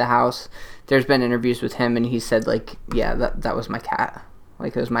to the house, there's been interviews with him, and he said like, yeah, that was my cat.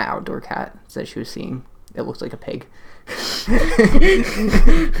 Like, it was my outdoor cat that she was seeing. It looked like a pig.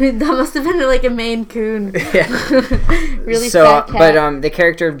 That must have been like a Maine Coon. Yeah. Really fat cat. But the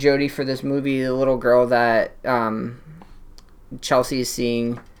character of Jody for this movie, the little girl that Chelsea is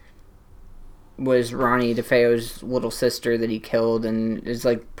seeing, was Ronnie DeFeo's little sister that he killed, and is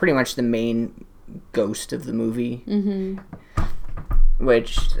like pretty much the main ghost of the movie. Mm-hmm.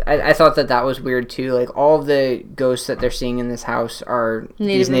 Which I thought that was weird too. Like, all of the ghosts that they're seeing in this house are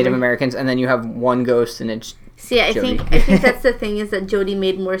these Native Americans, and then you have one ghost, and it's I Jody. think that's the thing, is that Jody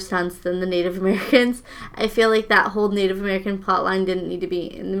made more sense than the Native Americans. I feel like that whole Native American plotline didn't need to be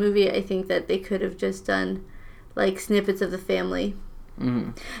in the movie. I think that they could have just done like snippets of the family.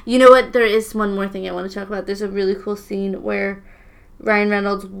 Mm-hmm. You know what? There is one more thing I want to talk about. There's a really cool scene where Ryan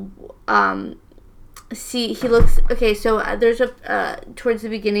Reynolds, he looks, okay, so there's towards the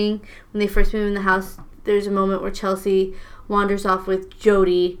beginning, when they first move in the house, there's a moment where Chelsea wanders off with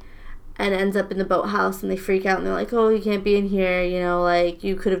Jody, and ends up in the boathouse, and they freak out, and they're like, oh, you can't be in here, you know, like,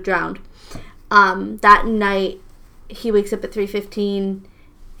 you could have drowned. That night, he wakes up at 3:15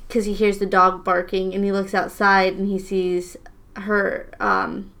 because he hears the dog barking, and he looks outside, and he sees her,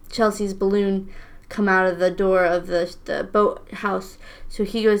 Chelsea's balloon come out of the door of the boathouse. So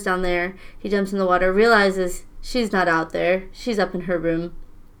he goes down there, he jumps in the water, realizes she's not out there, she's up in her room.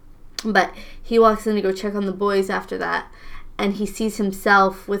 But he walks in to go check on the boys after that, and he sees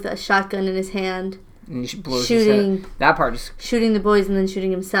himself with a shotgun in his hand, and he blows shooting that part is shooting the boys and then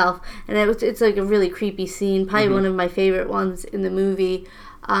shooting himself. And it's like a really creepy scene, probably one of my favorite ones in the movie,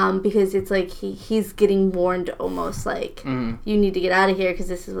 because it's like he's getting warned almost, like, you need to get out of here because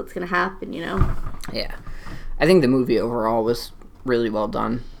this is what's going to happen, you know? Yeah. I think the movie overall was really well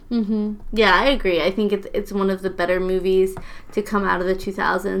done. Yeah, I agree. I think it's one of the better movies to come out of the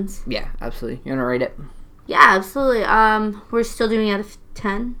 2000s. Yeah, absolutely. You want to rate it? Yeah, absolutely. We're still doing out of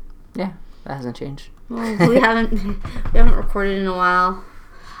 10. Yeah, that hasn't changed. Well, we haven't recorded in a while.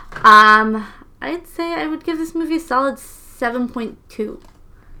 I'd say I would give this movie a solid 7.2.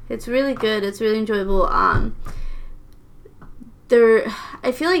 It's really good. It's really enjoyable. I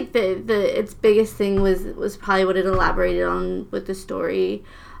feel like its biggest thing was probably what it elaborated on with the story.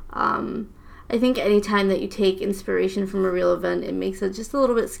 I think anytime that you take inspiration from a real event, it makes it just a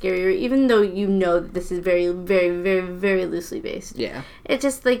little bit scarier, even though you know that this is very, very, very, very loosely based. Yeah. It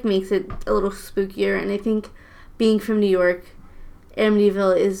just, like, makes it a little spookier, and I think being from New York,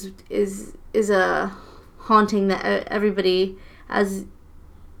 Amityville is a haunting that everybody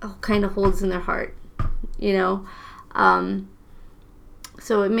kind of holds in their heart, you know?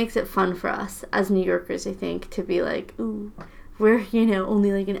 So it makes it fun for us as New Yorkers, I think, to be like, ooh, we're, you know,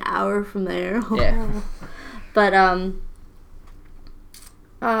 only like an hour from there. Yeah. But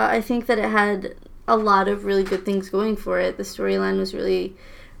I think that it had a lot of really good things going for it. The storyline was really,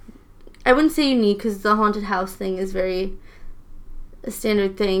 I wouldn't say unique because the haunted house thing is very a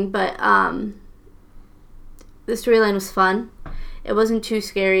standard thing, but the storyline was fun. It wasn't too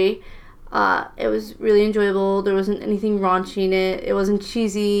scary. It was really enjoyable. There wasn't anything raunchy in it. It wasn't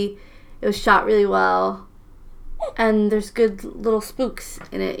cheesy. It was shot really well. And there's good little spooks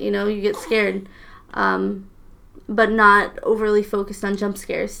in it, you know, you get scared. But not overly focused on jump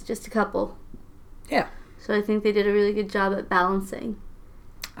scares, just a couple. Yeah. So I think they did a really good job at balancing.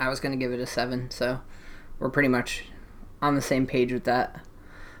 I was going to give it a 7, so we're pretty much on the same page with that.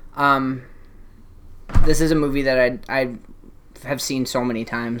 This is a movie that I have seen so many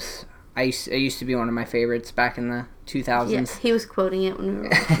times. It used to be one of my favorites back in the 2000s. Yes, he was quoting it when we were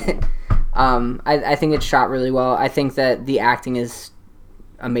watching it. I think it's shot really well. I think that the acting is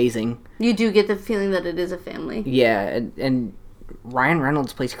amazing. You do get the feeling that it is a family. Yeah, and Ryan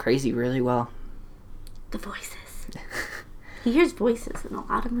Reynolds plays Crazy really well. The voices. He hears voices in a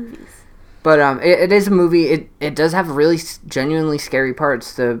lot of movies. But it is a movie. It does have really genuinely scary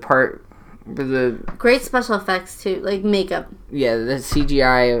parts. The part with the great special effects too, like makeup. Yeah, the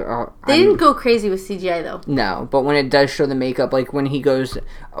CGI. They didn't go crazy with CGI though. No, but when it does show the makeup, like when he goes,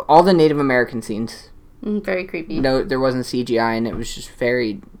 all the Native American scenes. Very creepy. No, there wasn't CGI, and it was just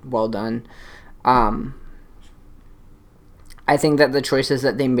very well done. I think that the choices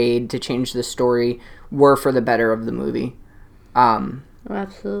that they made to change the story were for the better of the movie.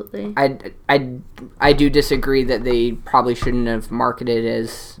 Absolutely. I do disagree that they probably shouldn't have marketed it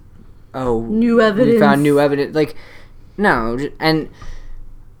as, new evidence. We found new evidence. Like, no. And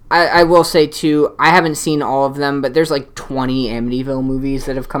I will say, too, I haven't seen all of them, but there's like 20 Amityville movies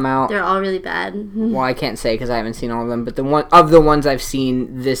that have come out. They're all really bad. Well, I can't say because I haven't seen all of them, but of the ones I've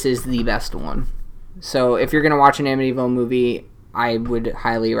seen, this is the best one. So if you're going to watch an Amityville movie, I would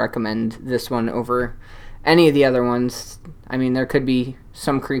highly recommend this one over any of the other ones. I mean, there could be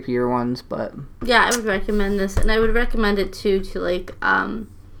some creepier ones, but... Yeah, I would recommend this, and I would recommend it, too, to, like, not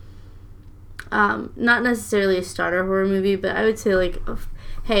necessarily a starter horror movie, but I would say, like,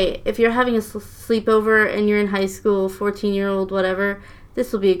 hey, if you're having a sleepover and you're in high school, 14-year-old, whatever,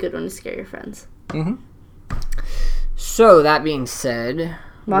 this will be a good one to scare your friends. Mm-hmm. So, that being said...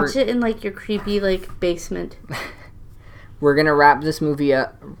 Watch it in, like, your creepy, like, basement. We're going to wrap this movie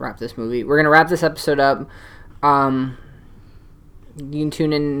up. We're going to wrap this episode up. You can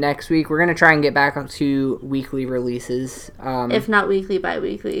tune in next week. We're going to try and get back to weekly releases. If not weekly,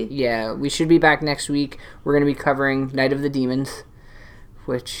 bi-weekly. Yeah, we should be back next week. We're going to be covering Night of the Demons,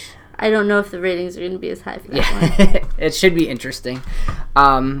 which... I don't know if the ratings are going to be as high for that one. It should be interesting.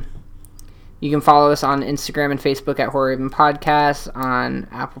 You can follow us on Instagram and Facebook at Horror Haven Podcasts, on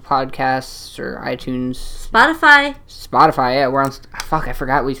Apple Podcasts or iTunes. Spotify, yeah. We're on... Fuck, I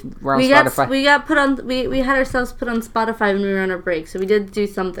forgot we're on Spotify. We had ourselves put on Spotify when we were on our break, so we did do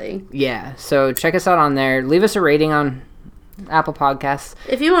something. Yeah, so check us out on there. Leave us a rating on Apple Podcasts.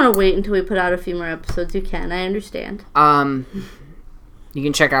 If you want to wait until we put out a few more episodes, you can. I understand. You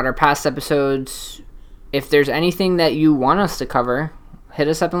can check out our past episodes. If there's anything that you want us to cover, hit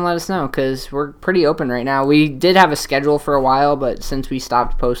us up and let us know, because we're pretty open right now. We did have a schedule for a while, but since we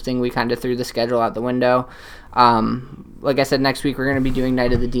stopped posting, we kind of threw the schedule out the window. Like I said, next week we're going to be doing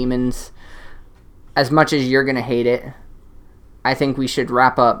Night of the Demons. As much as you're going to hate it, I think we should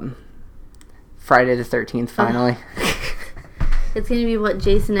wrap up Friday the 13th finally. It's going to be what,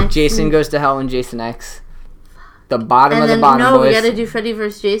 Jason X? Jason Goes to Hell and Jason X. The bottom and of the then, bottom, boys. We got to do Freddy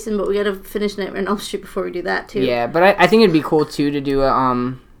vs. Jason, but we got to finish Nightmare on Elm Street before we do that, too. Yeah, but I think it'd be cool, too, to do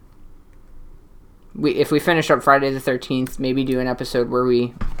a, if we finish up Friday the 13th, maybe do an episode where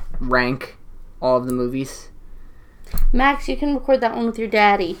we rank all of the movies. Max, you can record that one with your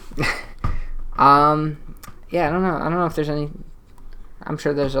daddy. Yeah, I don't know if there's any... I'm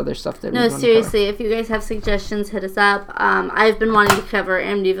sure there's other stuff that No, seriously, if you guys have suggestions, hit us up. I've been wanting to cover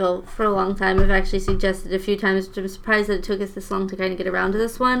Amityville for a long time. I've actually suggested a few times. I'm surprised that it took us this long to kind of get around to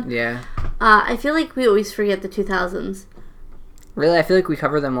this one. Yeah. I feel like we always forget the 2000s. Really? I feel like we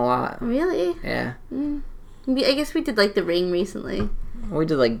cover them a lot. Really? Yeah. I guess we did, like, The Ring recently. We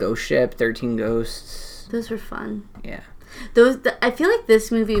did, like, Ghost Ship, 13 Ghosts. Those were fun. Yeah. I feel like this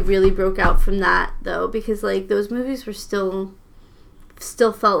movie really broke out from that, though, because, like, those movies were still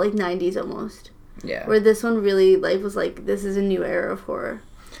felt like 90s almost. Yeah. Where this one really, like, was like, this is a new era of horror.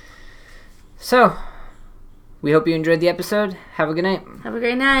 So, we hope you enjoyed the episode. Have a good night. Have a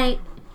great night.